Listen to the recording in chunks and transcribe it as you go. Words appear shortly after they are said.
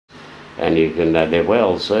and you can they're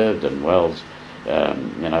well served and well,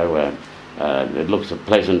 it looks a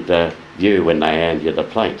pleasant view when they hand you the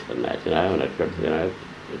plate and that, and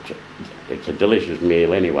it's a delicious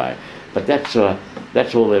meal anyway. But that's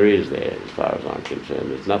all there is there, as far as I'm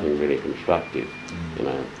concerned. There's nothing really constructive,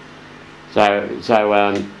 So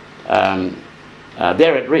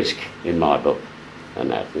they're at risk in my book,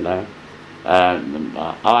 and that,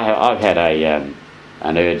 I've had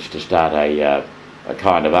an urge to start a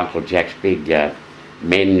kind of Uncle Jack's big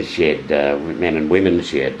men's shed, men and women's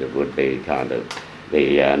shed. That would be kind of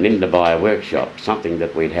the Nindabai workshop, something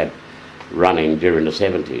that we'd had running during the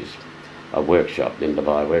 70s, a workshop,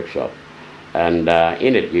 Nindabai workshop. And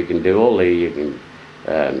in it you can do you can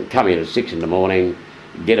come in at 6 in the morning,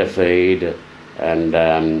 get a feed, and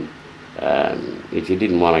if you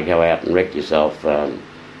didn't want to go out and wreck yourself,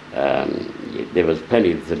 there was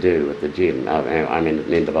plenty to do at the gym. I'm in the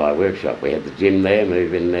Nindabai workshop. We had the gym there,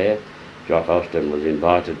 move in there. Jock Austin was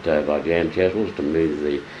invited by Jan Chessels to move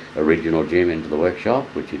the original gym into the workshop,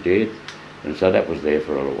 which he did. And so that was there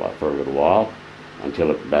for a little while,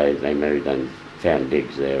 until they moved and found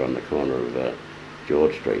digs there on the corner of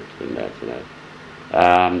George Street and that,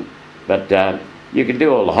 But you can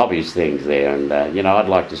do all the hobbies things there, and I'd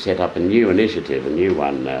like to set up a new initiative, a new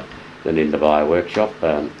one, the Nindabai workshop,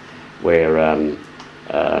 where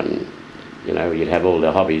you'd have all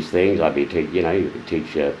the hobbies things. You could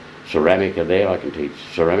teach ceramic there. I can teach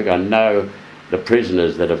ceramic. I know the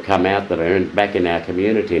prisoners that have come out that are back in our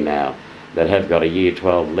community now that have got a year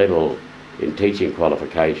 12 level in teaching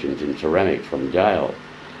qualifications in ceramics from jail.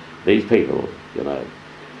 These people,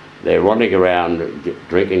 they're wandering around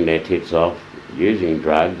drinking their tits off, using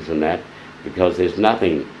drugs and that, because there's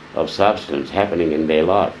nothing of substance happening in their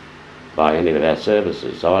life by any of our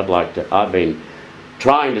services. So I've been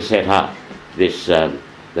trying to set up this, the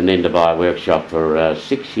Nindabai workshop for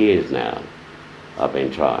 6 years now. I've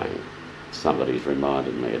been trying. Somebody's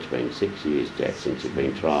reminded me it's been 6 years, Jack, since you've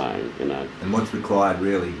been trying, And what's required,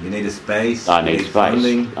 really? You need a space? I need space.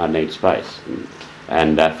 Funding? I need space.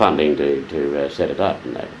 And funding to set it up,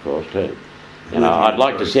 and that, of course, too. I'd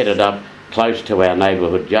like to set it up close to our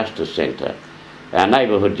neighbourhood justice centre. Our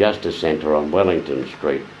neighbourhood justice centre on Wellington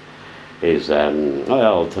Street is,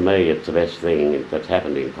 to me, it's the best thing that's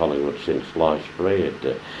happened in Collingwood since sliced bread.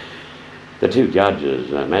 The two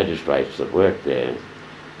judges, magistrates that work there,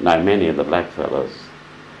 know many of the blackfellas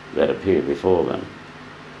that appear before them,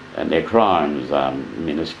 and their crimes are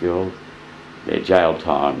minuscule, their jail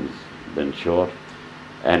times been short,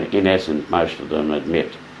 and in essence most of them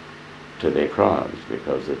admit to their crimes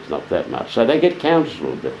because it's not that much. So they get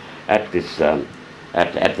counselled at this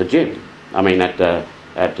at the gym. I mean at the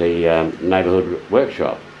neighbourhood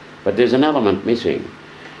workshop. But there's an element missing.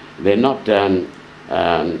 They're not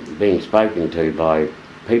being spoken to by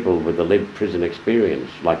people with the lived prison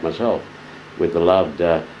experience like myself, with the lived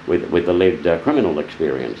criminal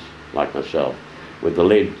experience like myself, with the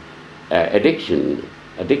lived addictions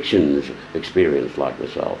experience like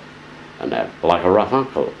myself, and that, like a rough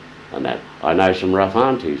uncle, and that. I know some rough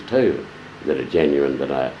aunties too that are genuine,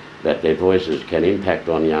 that their voices can impact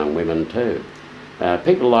on young women too.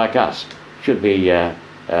 People like us should be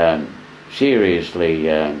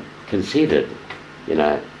seriously considered,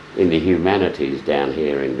 in the humanities down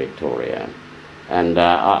here in Victoria. And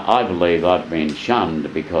I believe I've been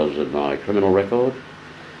shunned because of my criminal record,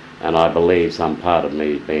 and I believe some part of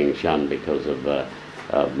me is being shunned because of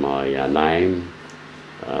my name,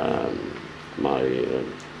 not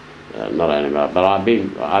only my, but I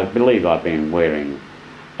believe I've been wearing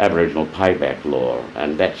Aboriginal payback law,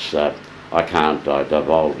 and that's I can't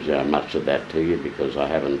divulge much of that to you because I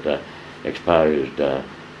haven't exposed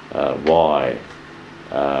why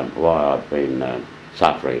I've been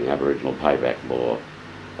suffering Aboriginal payback law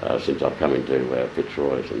since I've come into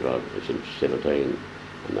Fitzroy since 17,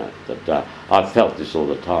 and that I've felt this all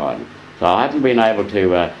the time. So I haven't been able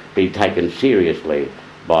to be taken seriously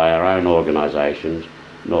by our own organisations,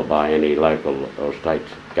 nor by any local or state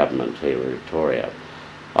governments here in Victoria.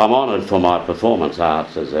 I'm honoured for my performance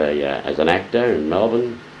arts as an actor in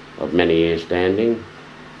Melbourne of many years standing,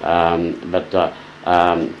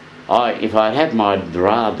 if I had my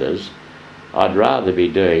druthers, I'd rather be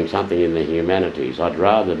doing something in the humanities. I'd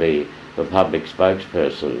rather be the public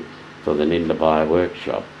spokesperson for the Nindabai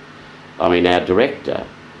workshop. I mean, our director,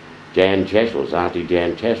 Jan Chessels, Auntie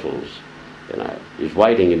Jan Chessels, is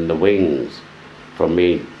waiting in the wings for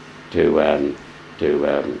me to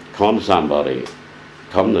con somebody,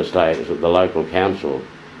 con the state, the local council,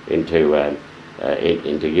 into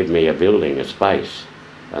give me a building, a space,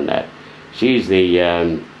 and that. She's the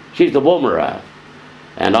Woomera,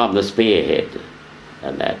 and I'm the spearhead,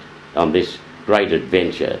 and that. on this great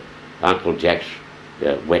adventure, Uncle Jack's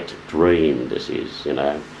wet dream. This is, you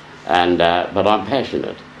know, and but I'm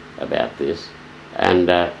passionate about this, and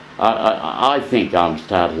I think I'm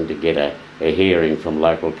starting to get a hearing from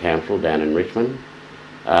local council down in Richmond.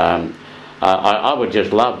 I would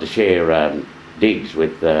just love to share digs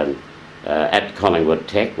with at Collingwood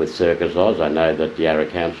Tech with Circus Oz. I know that the Yarra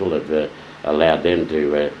Council have allowed them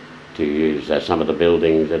to use some of the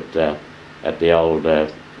buildings at the old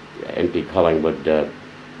empty Collingwood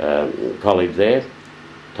college there,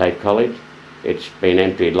 TAFE College. It's been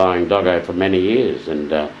empty, lying doggo for many years,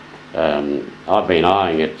 and I've been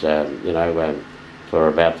eyeing it, you know, for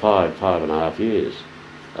about five and a half years,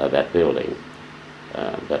 that building.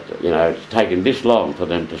 But you know, it's taken this long for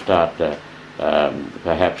them to start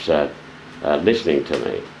perhaps listening to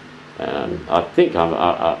me. I think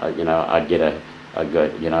you know, I'd get a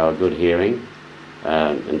good hearing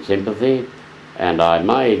and sympathy, and I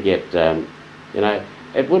may get, you know,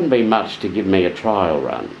 it wouldn't be much to give me a trial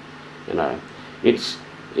run. You know, it's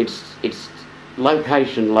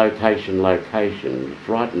location. It's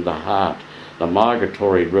right in the heart, the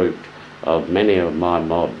migratory route of many of my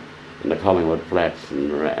mob in the Collingwood Flats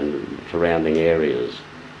and surrounding areas,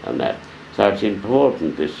 and that. So it's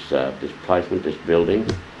important, this placement, this building,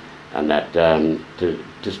 and that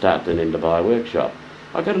to start an in-to-buy workshop.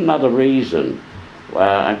 I've got another reason.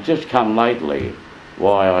 I've just come lately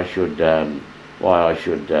why I should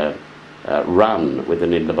run with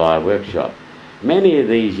an in-to-buy workshop. Many of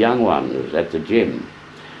these young ones at the gym,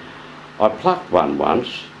 I plucked one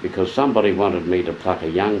once because somebody wanted me to pluck a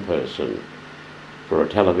young person for a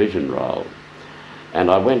television role. And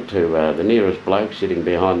I went to the nearest bloke sitting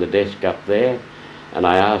behind the desk up there, and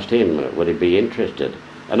I asked him would he be interested.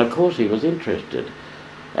 And of course he was interested.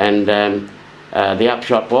 And the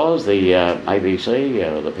upshot was the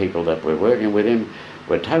ABC, the people that were working with him,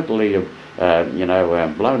 were totally, you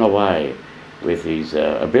know, blown away with his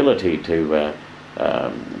ability to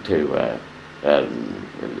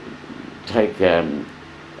take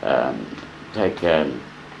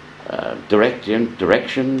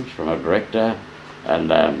directions from a director,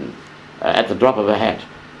 and at the drop of a hat,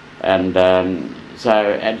 and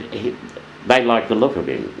they liked the look of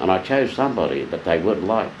him, and I chose somebody that they would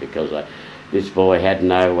like, because this boy had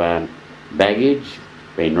no baggage,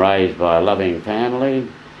 been raised by a loving family,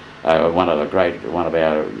 one of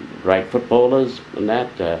our great footballers, and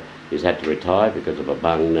that he's had to retire because of a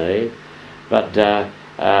bung knee, but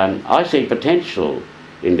I see potential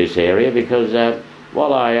in this area, because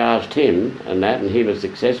while I asked him and he was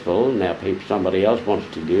successful, now somebody else wants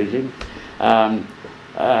to use him.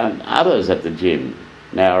 Others at the gym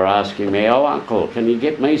now are asking me, "Oh, Uncle, can you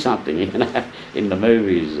get me something, you know, in the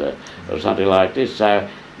movies or something like this?" So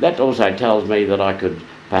that also tells me that I could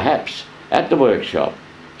perhaps at the workshop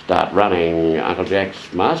start running Uncle Jack's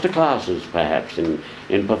masterclasses, perhaps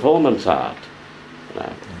in performance art. You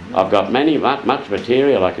know, I've got much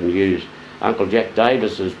material. I can use Uncle Jack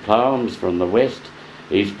Davis's poems from the West,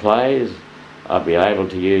 his plays. I'd be able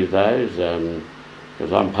to use those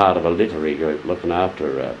because I'm part of a literary group looking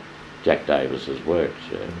after Jack Davis's works,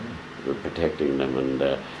 protecting them,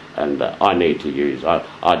 and I need to use.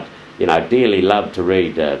 I'd you know, dearly love to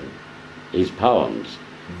read his poems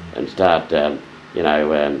and start you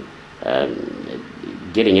know,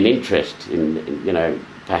 getting an interest in, you know,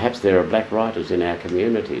 perhaps there are black writers in our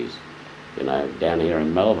communities, you know, down here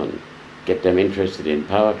in Melbourne. Get them interested in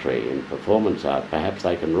poetry and performance art. Perhaps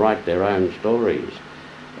they can write their own stories,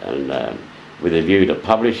 and with a view to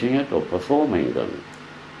publishing it or performing them.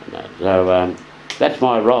 So that's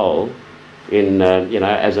my role in, you know,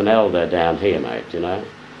 as an elder down here, mate. You know,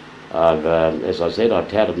 I've, as I said, I've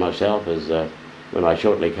touted myself as when I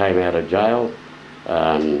shortly came out of jail.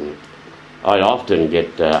 I often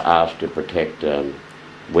get asked to protect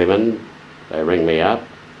women. They ring me up,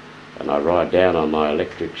 and I ride down on my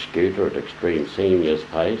electric scooter at extreme senior's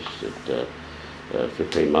pace at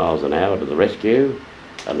 15 miles an hour to the rescue,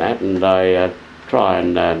 and I try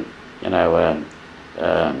and you know,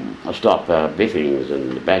 stop biffings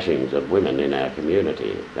and bashings of women in our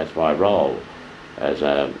community. That's my role as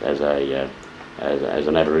an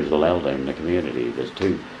Aboriginal elder in the community.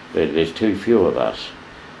 There's too few of us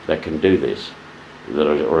that can do this, that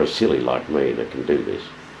are silly like me that can do this.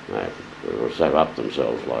 Or so up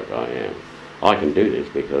themselves like I am. I can do this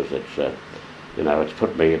because it's, you know, it's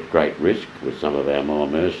put me at great risk with some of our more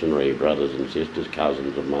mercenary brothers and sisters,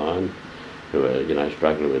 cousins of mine, who are, you know,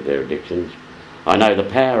 struggling with their addictions. I know the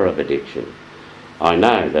power of addiction. I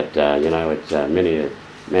know that, you know, it's many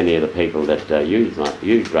of the people that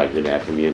use drugs in our community